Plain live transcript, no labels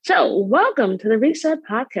Welcome to the Reset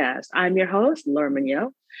Podcast. I'm your host, Laura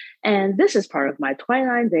Mignot, and this is part of my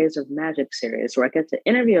 29 Days of Magic series where I get to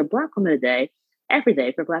interview a Black woman a day, every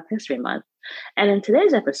day for Black History Month. And in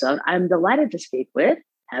today's episode, I'm delighted to speak with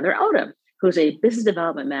Heather Odom, who's a business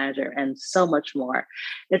development manager and so much more.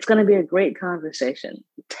 It's going to be a great conversation.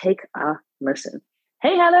 Take a listen.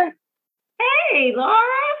 Hey, Heather. Hey, Laura.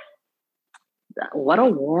 What a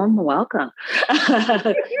warm welcome.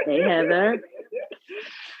 Hey, Heather.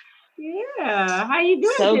 Yeah, how you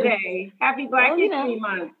doing today? Happy Black History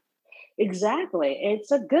Month. Exactly. It's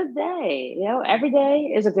a good day. Every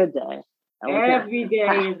day is a good day. Every day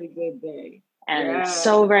is a good day. And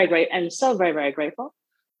so very great and so very, very grateful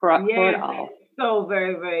for it all. So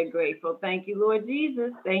very, very grateful. Thank you, Lord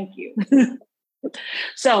Jesus. Thank you.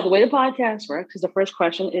 So the way the podcast works is the first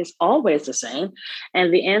question is always the same,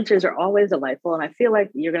 and the answers are always delightful. And I feel like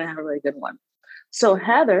you're going to have a really good one. So,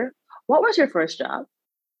 Heather, what was your first job?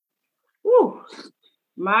 Ooh,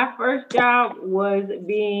 my first job was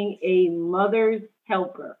being a mother's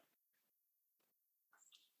helper.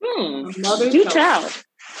 Do tell.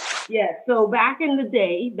 Yeah. So back in the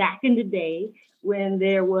day when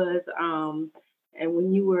there was, and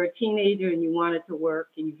when you were a teenager and you wanted to work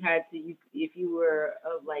and you had to, if you were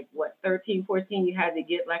 13, 14, you had to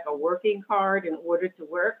get like a working card in order to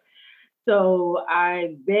work. So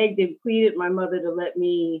I begged and pleaded my mother to let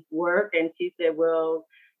me work. And she said, well,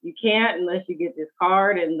 you can't unless you get this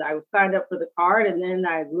card. And I signed up for the card. And then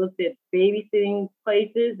I looked at babysitting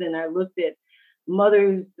places and I looked at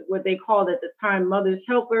mothers, what they called at the time, mothers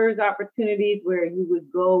helpers opportunities, where you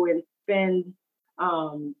would go and spend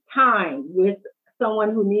time with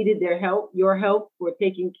someone who needed your help for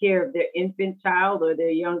taking care of their infant child or their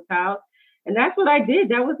young child. And that's what I did.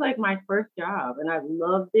 That was like my first job. And I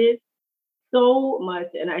loved it so much.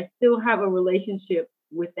 And I still have a relationship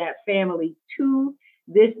with that family to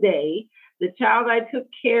this day. The child I took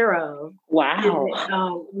care of,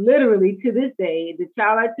 literally to this day, the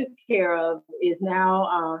child I took care of is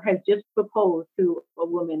now, has just proposed to a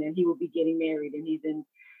woman, and he will be getting married, and he's in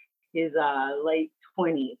his late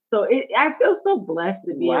 20s. So I feel so blessed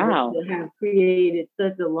to be able to have created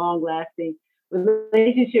such a long-lasting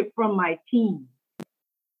relationship from my team.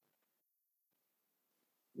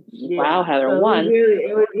 Wow, Heather, so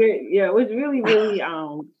it was really,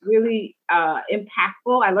 really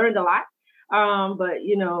impactful. I learned a lot. But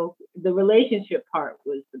the relationship part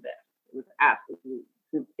was the best. It was absolutely,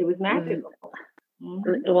 it was magical.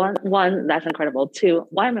 Mm-hmm. One, that's incredible. Two,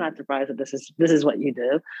 why am I not surprised that this is what you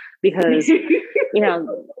do? Because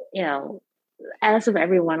as of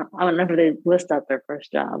everyone, whenever they list out their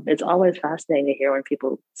first job, it's always fascinating to hear when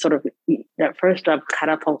people sort of that first job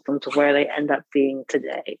catapults them to where they end up being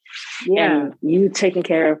today. Yeah. And you taking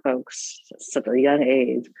care of folks at such a young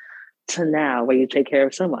age to now, where you take care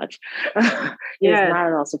of so much, is not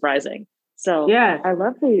at all surprising. So I'd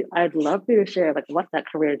love for you to share what that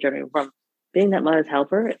career journey from being that mother's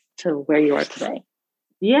helper to where you are today.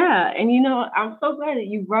 Yeah. And, I'm so glad that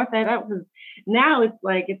you brought that up, because now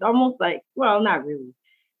it's almost like, well, not really,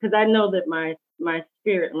 because I know that my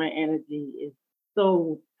spirit, my energy is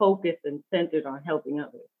so focused and centered on helping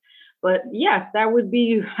others. But yes, that would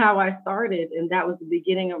be how I started. And that was the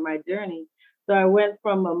beginning of my journey. So I went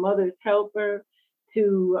from a mother's helper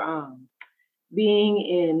to working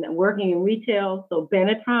in retail. So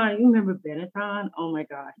Benetton, you remember Benetton? Oh my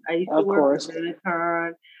gosh. I used to work for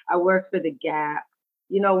Benetton. I worked for the Gap,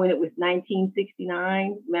 when it was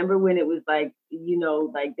 1969. Remember when it was they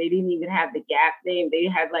didn't even have the Gap name. They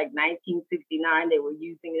had 1969. They were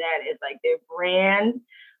using that as their brand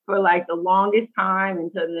for the longest time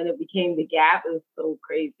until then it became the Gap. It was so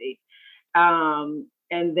crazy.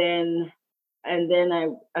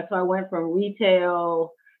 So I went from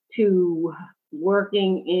retail to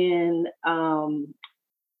working in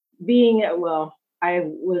I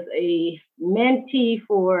was a mentee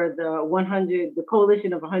for the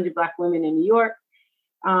Coalition of 100 Black Women in New York.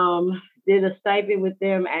 Did a stipend with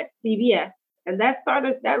them at CBS. And that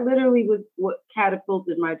literally was what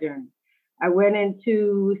catapulted my journey. I went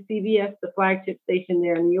into CBS, the flagship station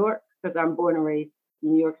there in New York, because I'm born and raised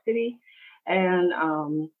in New York City. And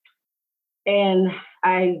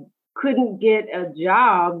I couldn't get a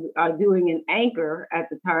job doing an anchor at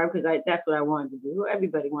the time, because that's what I wanted to do.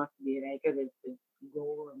 Everybody wants to be an anchor. There's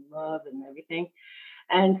goal and love and everything.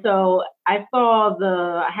 And so I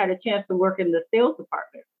had a chance to work in the sales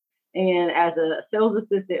department and as a sales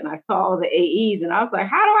assistant, and I saw all the AEs, and I was like,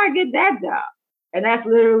 how do I get that job? And that's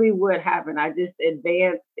literally what happened. I just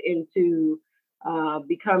advanced into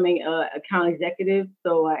becoming an account executive.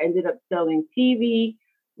 So I ended up selling TV,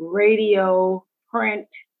 radio, print,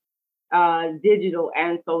 digital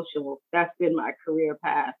and social. That's been my career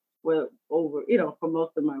path for for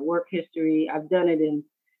most of my work history. I've done it in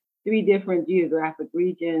 3 different geographic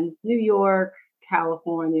regions: New York,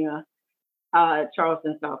 California,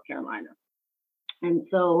 Charleston, South Carolina. And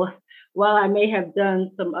so while I may have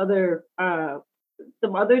done some other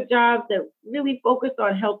jobs that really focused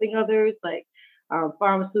on helping others, like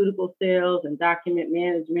pharmaceutical sales and document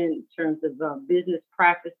management in terms of business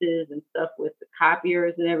practices and stuff with the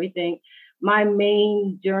copiers and everything, my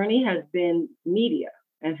main journey has been media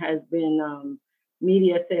and has been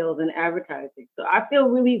media sales and advertising. So I feel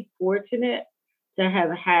really fortunate to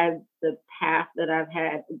have had the path that I've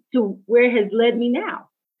had to where it has led me now,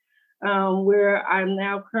 where I'm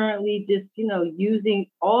now currently just, using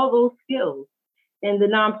all those skills in the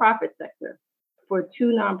nonprofit sector for 2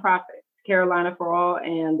 nonprofits, Carolina for All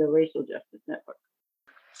and the Racial Justice Network.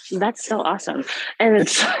 That's so awesome. And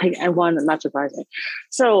it's like, and one, not surprising.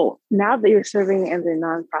 So now that you're serving in the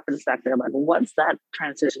nonprofit sector, like, what's that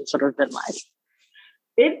transition sort of been like?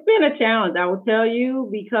 It's been a challenge, I will tell you,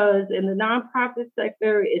 because in the nonprofit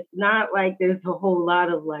sector, it's not like there's a whole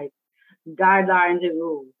lot of like guidelines and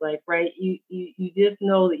rules. Like, right, you just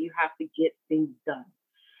know that you have to get things done.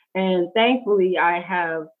 And thankfully, I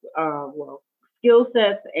have skill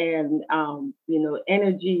sets and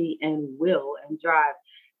energy and will and drive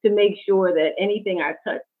to make sure that anything I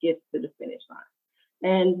touch gets to the finish line.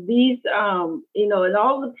 And these, it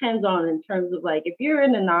all depends on in terms of like, if you're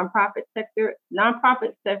in the nonprofit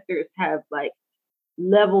sectors have like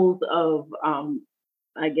levels of,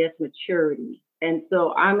 maturity. And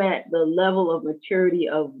so I'm at the level of maturity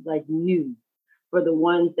of like new for the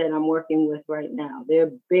ones that I'm working with right now. They're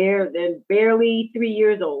barely 3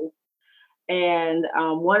 years old. And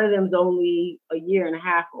one of them's only a year and a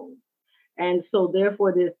half old. And so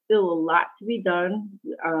therefore, there's still a lot to be done,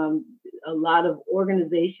 a lot of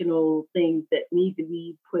organizational things that need to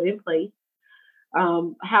be put in place.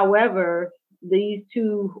 However, these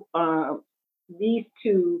two,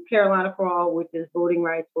 Carolina for All, which is voting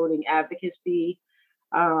rights, voting advocacy,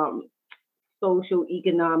 social,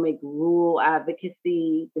 economic, rural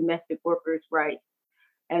advocacy, domestic workers' rights,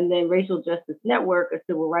 and then Racial Justice Network, a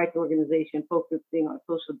civil rights organization focusing on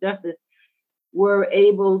social justice, were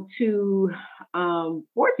able to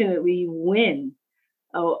fortunately win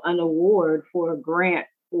an award for a grant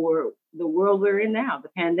for the world we're in now, the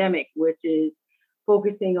pandemic, which is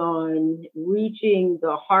focusing on reaching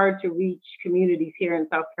the hard to reach communities here in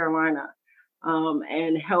South Carolina,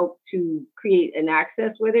 and help to create an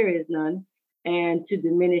access where there is none and to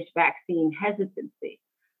diminish vaccine hesitancy.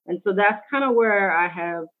 And so that's kind of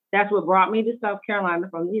where that's what brought me to South Carolina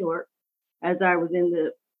from New York. As I was in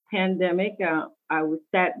the pandemic, I was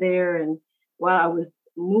sat there, and while I was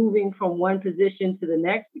moving from one position to the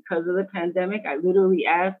next because of the pandemic, I literally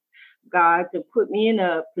asked God to put me in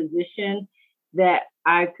a position that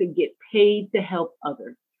I could get paid to help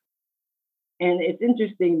others. And it's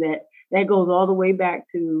interesting that goes all the way back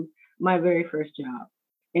to my very first job.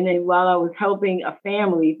 And then while I was helping a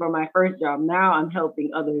family for my first job, now I'm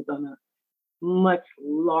helping others on a much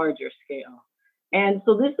larger scale. And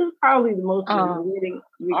so this is probably the most rewarding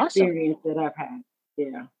experience that I've had.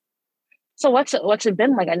 Yeah. So what's it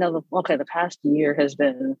been like? I know the past year has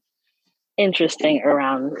been interesting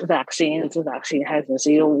around vaccines and vaccine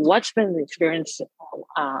hesitancy. What's been the experience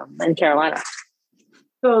in Carolina?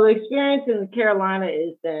 So the experience in Carolina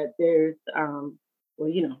is that there's,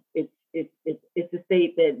 it's a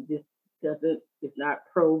state that just is not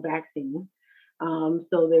pro-vaccine.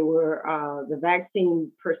 So there were, the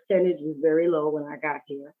vaccine percentage was very low when I got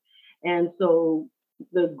here. And so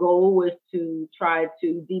the goal was to try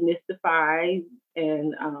to demystify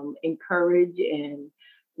and encourage and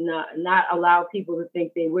not allow people to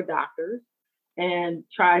think they were doctors, and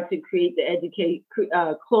try to create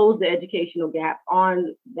close the educational gap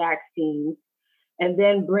on vaccines, and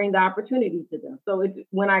then bring the opportunity to them. So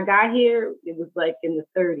when I got here, it was like in the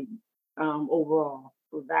 30s overall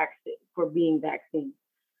for having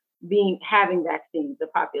vaccines, the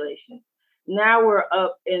population. Now we're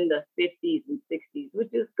up in the 50s and 60s,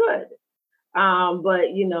 which is good. But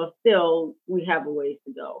still we have a ways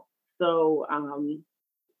to go. So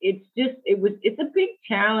it's a big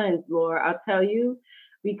challenge, Laura, I'll tell you,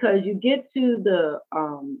 because you get to the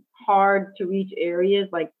hard to reach areas,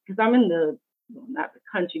 like, because I'm in not the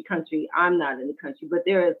country, I'm not in the country, but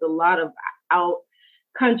there is a lot of out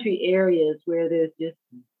country areas where there's just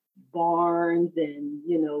barns and,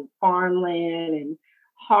 farmland, and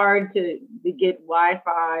hard to get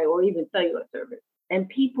Wi-Fi or even cellular service. And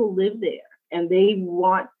people live there and they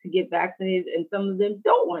want to get vaccinated, and some of them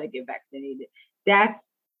don't want to get vaccinated. That's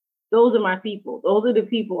those are my people. Those are the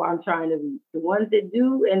people I'm trying to reach, the ones that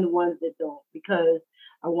do and the ones that don't, because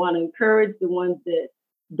I want to encourage the ones that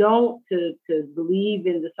don't to believe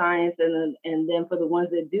in the science, and then for the ones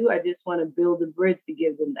that do, I just want to build a bridge to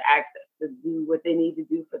give them the access to do what they need to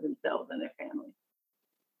do for themselves and their families.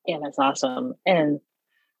 Yeah, that's awesome. And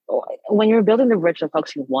when you're building the bridge of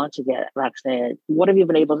folks who want to get vaccinated, what have you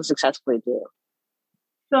been able to successfully do?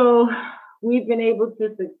 So we've been able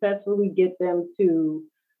to successfully get them to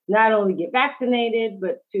not only get vaccinated,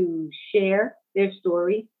 but to share their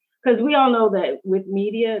story. Because we all know that with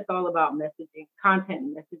media, it's all about messaging, content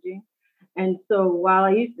and messaging. And so while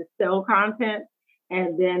I used to sell content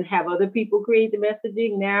and then have other people create the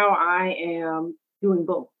messaging, now I am doing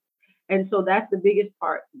both. And so that's the biggest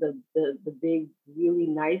part, the big, really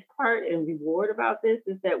nice part and reward about this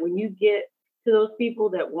is that when you get to those people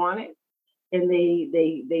that want it and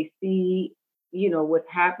they see,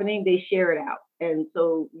 what's happening, they share it out. And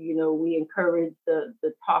so, we encourage the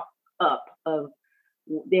talk up of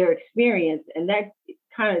their experience. And that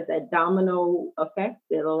kind of that domino effect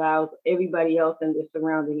that allows everybody else in the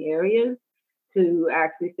surrounding areas to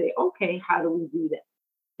actually say, okay, how do we do that?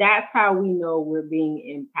 That's how we know we're being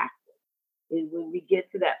impacted. Is when we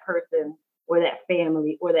get to that person or that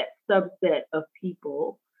family or that subset of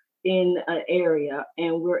people in an area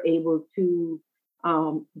and we're able to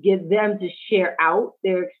get them to share out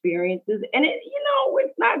their experiences. And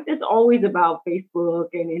it's not just always about Facebook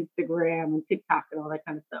and Instagram and TikTok and all that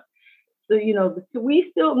kind of stuff. So,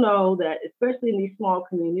 we still know that, especially in these small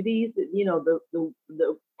communities,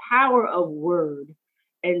 the power of word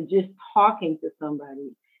and just talking to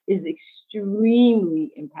somebody is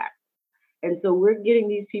extremely impactful. And so we're getting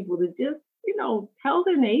these people to just, tell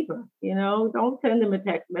their neighbor, don't send them a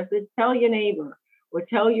text message, tell your neighbor or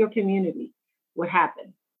tell your community what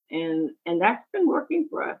happened. And that's been working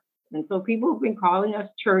for us. And so people have been calling us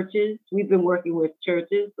churches. We've been working with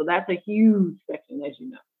churches. So that's a huge section, as you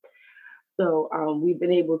know. So we've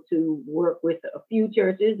been able to work with a few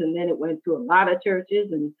churches, and then it went to a lot of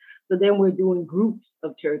churches. And so then we're doing groups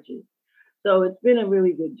of churches. So it's been a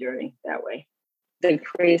really good journey that way. The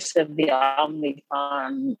increase of the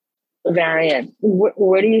Omicron variant,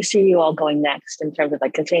 where do you see you all going next in terms of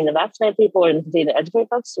continuing to vaccinate people or continuing to educate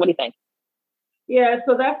folks? What do you think? Yeah,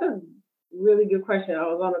 so that's a really good question. I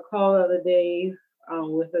was on a call the other day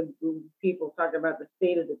with a group of people talking about the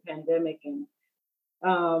state of the pandemic, and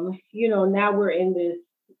now we're in this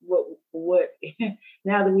what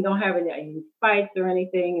now that we don't have any spikes or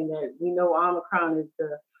anything, and that we know Omicron is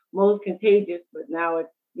the most contagious, but now it's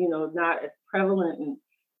not as prevalent. And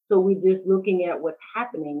so we're just looking at what's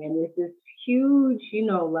happening. And there's this huge,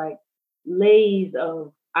 lays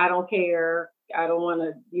of, I don't care. I don't want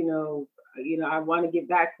to, I want to get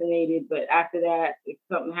vaccinated. But after that, if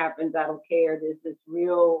something happens, I don't care. There's this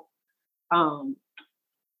real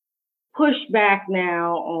pushback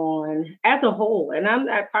now on as a whole. And I'm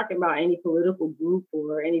not talking about any political group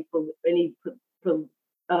or any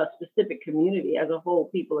specific community. As a whole,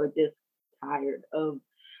 people are just tired of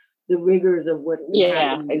the rigors of what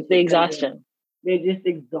it's the exhaustion. They're just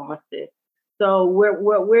exhausted. So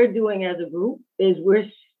what we're doing as a group is we're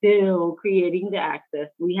still creating the access.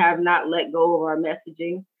 We have not let go of our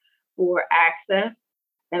messaging for access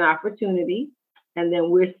and opportunity. And then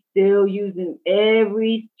we're still using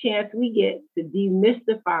every chance we get to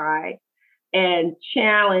demystify and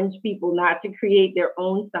challenge people not to create their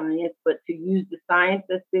own science, but to use the science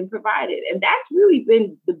that's been provided. And that's really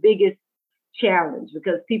been the biggest challenge,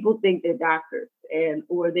 because people think they're doctors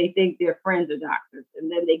or they think their friends are doctors,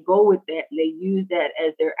 and then they go with that and they use that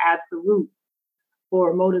as their absolute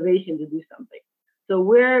for motivation to do something. So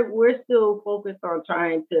we're still focused on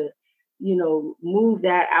trying to move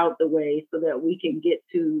that out the way so that we can get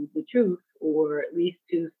to the truth, or at least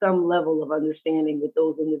to some level of understanding with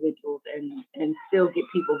those individuals, and still get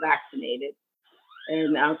people vaccinated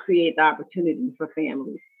and create the opportunity for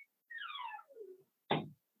families.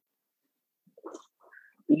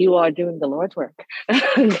 You are doing the Lord's work.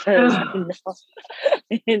 Because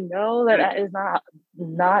you know that is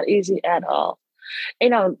not easy at all.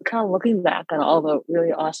 Kind of looking back on all the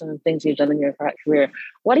really awesome things you've done in your career,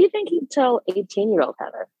 what do you think you'd tell 18-year-old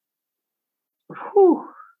Heather? Whew.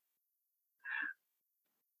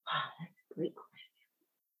 That's a great question.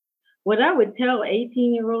 What I would tell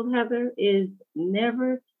 18-year-old Heather is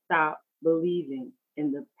never stop believing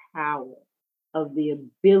in the power of the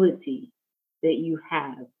ability that you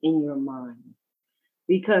have in your mind.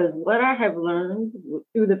 Because what I have learned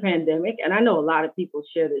through the pandemic, and I know a lot of people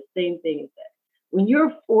share the same thing, is that when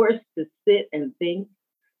you're forced to sit and think,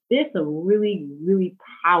 there's some really, really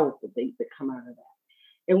powerful things that come out of that.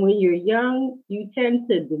 And when you're young, you tend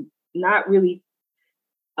to not really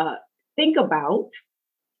think about,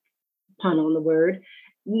 pun on the word,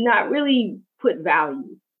 not really put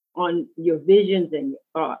value on your visions and your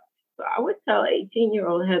thoughts. So I would tell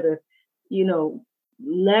 18-year-old Heather,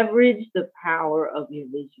 leverage the power of your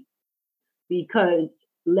vision, because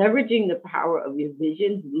leveraging the power of your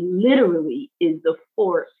vision literally is the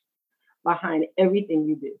force behind everything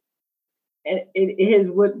you do. And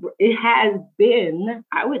it has been,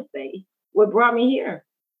 I would say, what brought me here.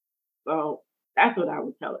 So that's what I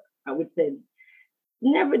would tell her. I would say,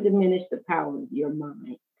 never diminish the power of your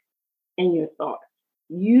mind and your thoughts.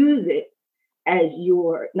 Use it as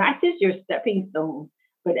not just your stepping stone,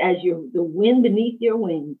 but as the wind beneath your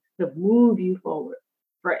wings to move you forward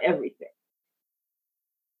for everything.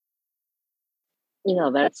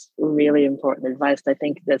 That's really important advice. I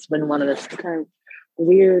think that's been one of the kind of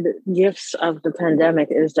weird gifts of the pandemic,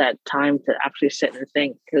 is that time to actually sit and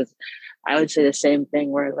think. Because I would say the same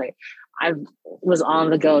thing, where like I was on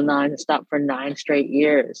the go nonstop for 9 straight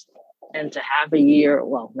years, and to have a year,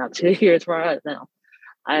 well, not 2 years where I was now,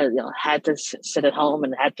 I had to sit at home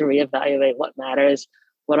and had to reevaluate what matters,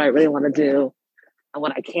 what I really want to do, and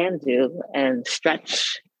what I can do, and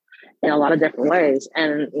stretch in a lot of different ways.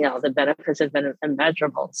 And, the benefits have been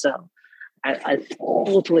immeasurable. So I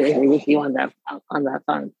totally agree with you on that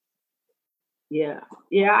front. Yeah.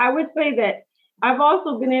 Yeah. I would say that I've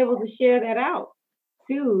also been able to share that out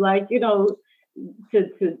too. Like, to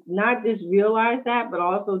not just realize that, but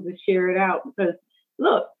also to share it out, because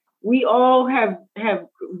look, we all have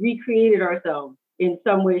recreated ourselves in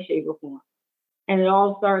some way, shape, or form. And it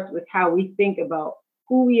all starts with how we think about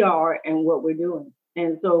who we are and what we're doing.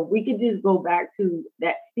 And so if we could just go back to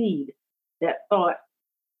that seed, that thought,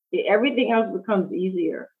 everything else becomes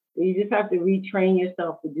easier. You just have to retrain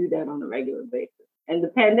yourself to do that on a regular basis. And the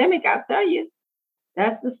pandemic, I'll tell you,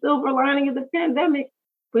 that's the silver lining of the pandemic.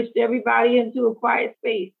 Pushed everybody into a quiet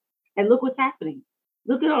space. And look what's happening.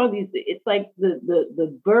 Look at all these. It's like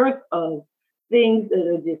the birth of things that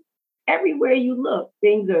are just everywhere you look.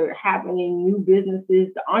 Things are happening, new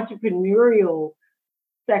businesses. The entrepreneurial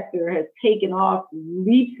sector has taken off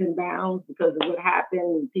leaps and bounds because of what happened,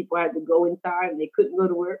 and people had to go inside and they couldn't go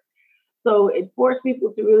to work. So it forced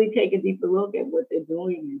people to really take a deeper look at what they're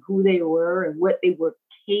doing and who they were and what they were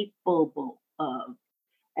capable of.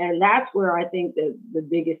 And that's where I think the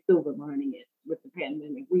biggest silver lining is with the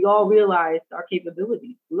pandemic. We all realized our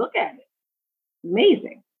capabilities. Look at it.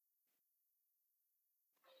 Amazing.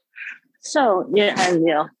 So, yeah, and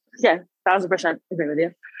 1,000% agree with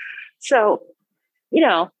you. So,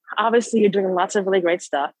 obviously you're doing lots of really great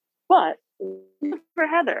stuff, but for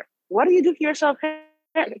Heather, what do you do for your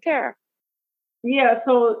self-care? Yeah,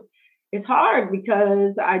 so it's hard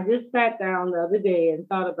because I just sat down the other day and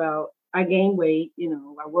thought about, I gained weight,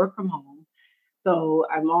 I work from home. So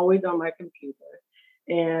I'm always on my computer,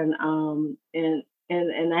 and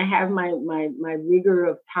I have my rigor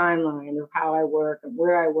of timeline of how I work and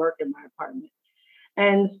where I work in my apartment.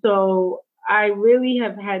 And so I really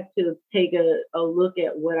have had to take a look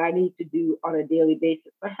at what I need to do on a daily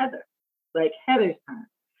basis for Heather, like Heather's time.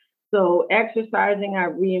 So exercising,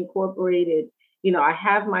 I've reincorporated, I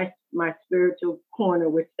have my spiritual corner,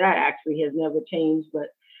 which that actually has never changed, but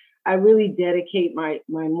I really dedicate my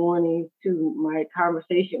mornings to my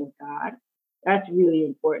conversation with God. That's really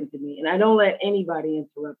important to me. And I don't let anybody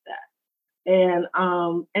interrupt that. And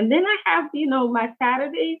then I have, my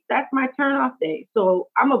Saturdays, that's my turn off day. So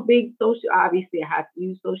I'm a big obviously I have to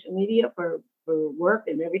use social media for work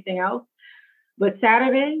and everything else. But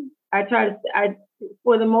Saturday,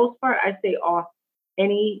 for the most part, I stay off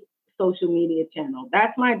any social media channel.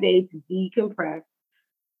 That's my day to decompress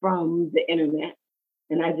from the internet.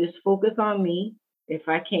 And I just focus on me if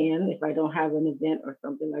I can, if I don't have an event or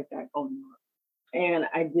something like that going on. And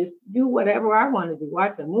I just do whatever I want to do.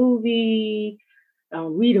 Watch a movie,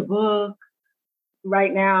 read a book.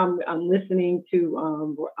 Right now, I'm listening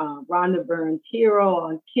to Rhonda Byrne's Hero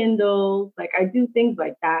on Kindle. Like, I do things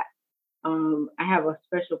like that. I have a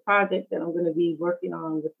special project that I'm going to be working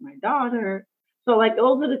on with my daughter. So, like,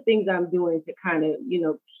 those are the things I'm doing to kind of,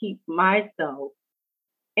 keep myself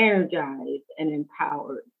energized and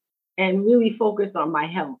empowered and really focus on my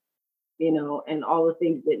health, and all the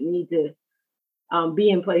things that need to be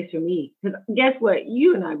in place for me. Because guess what?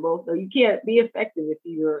 You and I both know you can't be effective if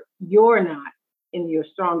you're not in your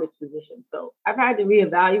strongest position. So I've had to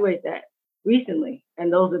reevaluate that recently.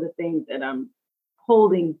 And those are the things that I'm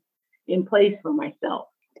holding in place for myself.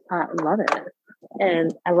 I love it.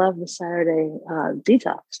 And I love the Saturday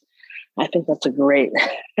detox. I think that's a really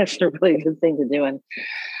good thing to do. And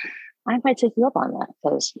I might take you up on that,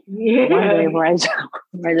 because one Yeah. day where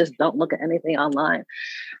where I just don't look at anything online,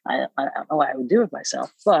 I don't know what I would do with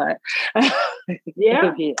myself, but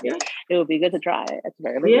Yeah. it would be good to try it at the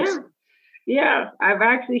very Yeah. least. Yeah. I've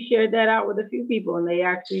actually shared that out with a few people, and they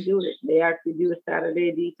actually do it. They actually do a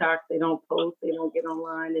Saturday detox. They don't post, they don't get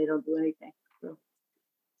online, they don't do anything. So.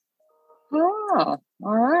 Oh,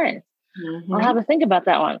 all right. I'll Mm-hmm. have to think about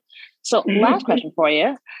that one. So, last question for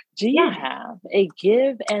you. Do you Yeah, have a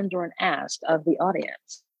give and or an ask of the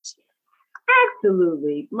audience?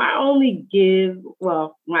 absolutely. My only give,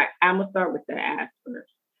 well, I'm gonna start with the ask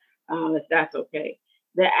first, if that's okay.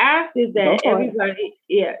 The ask is Go that for it. everybody,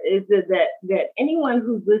 yeah, is that anyone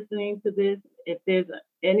who's listening to this, if there's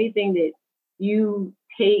anything that you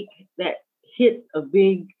take that hits a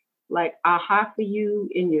big like aha for you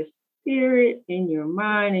in your spirit, in your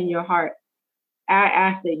mind, in your heart, I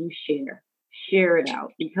ask that you share it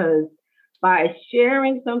out, because by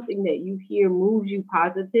sharing something that you hear moves you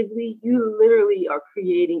positively, you literally are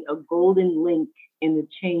creating a golden link in the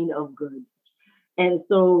chain of good. And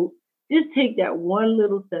so just take that one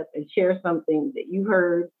little step and share something that you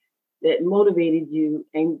heard that motivated you,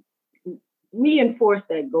 and reinforce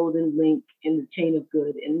that golden link in the chain of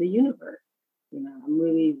good in the universe. I'm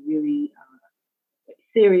really, really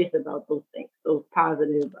serious about those things, those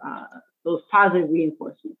positive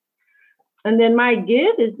reinforcements. And then my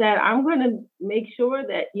give is that I'm going to make sure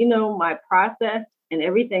that, my process and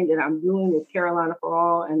everything that I'm doing with Carolina for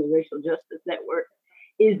All and the Racial Justice Network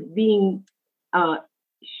is being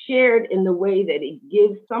shared in the way that it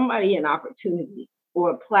gives somebody an opportunity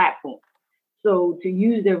or a platform. So to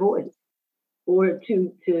use their voice, or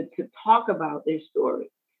to talk about their story,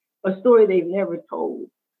 a story they've never told,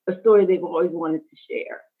 a story they've always wanted to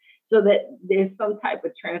share, so that there's some type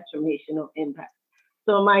of transformational impact.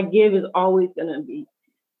 So my give is always going to be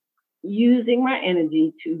using my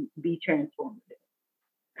energy to be transformative,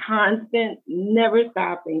 constant, never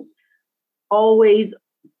stopping, always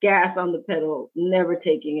gas on the pedal, never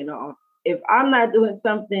taking it off. If I'm not doing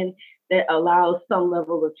something that allows some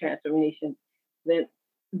level of transformation, then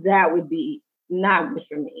that would be not good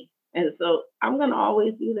for me. And so I'm going to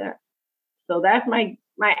always do that. So that's my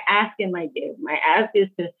ask and my give. My ask is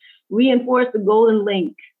to reinforce the golden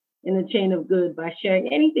link in the chain of good by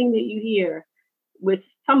sharing anything that you hear with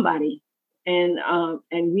somebody, and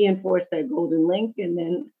reinforce that golden link. And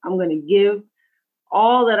then I'm going to give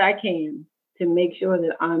all that I can to make sure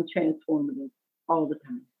that I'm transformative all the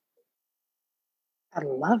time. I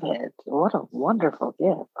love it. What a wonderful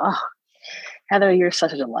gift. Oh, Heather, you're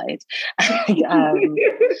such a delight. You're one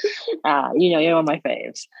of my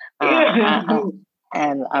faves.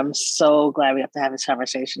 And I'm so glad we have to have this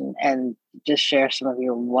conversation and just share some of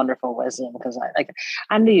your wonderful wisdom, because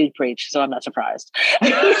I knew you'd preach, so I'm not surprised.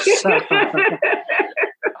 And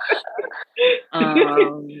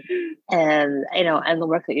the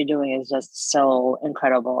work that you're doing is just so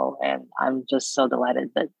incredible, and I'm just so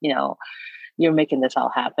delighted that you're making this all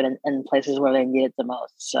happen in places where they need it the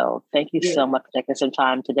most. So thank you so much for taking some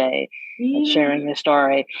time today and sharing your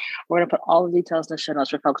story. We're going to put all the details in the show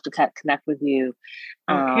notes for folks to connect with you.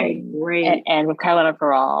 Okay, great. And with Carolina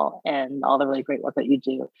for All and all the really great work that you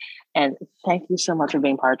do. And thank you so much for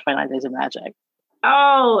being part of 29 Days of Magic.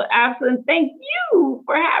 Oh, absolutely. Thank you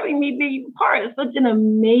for having me be part of such an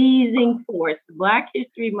amazing force, Black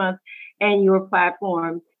History Month, and your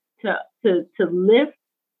platform to lift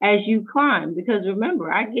as you climb. Because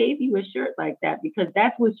remember, I gave you a shirt like that because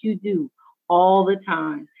that's what you do all the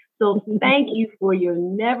time. So thank you for your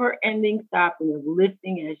never-ending stopping of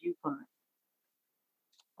lifting as you climb.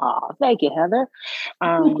 Oh, thank you, Heather.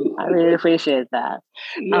 I really appreciate that.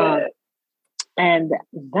 Yeah. And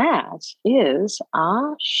that is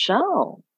our show.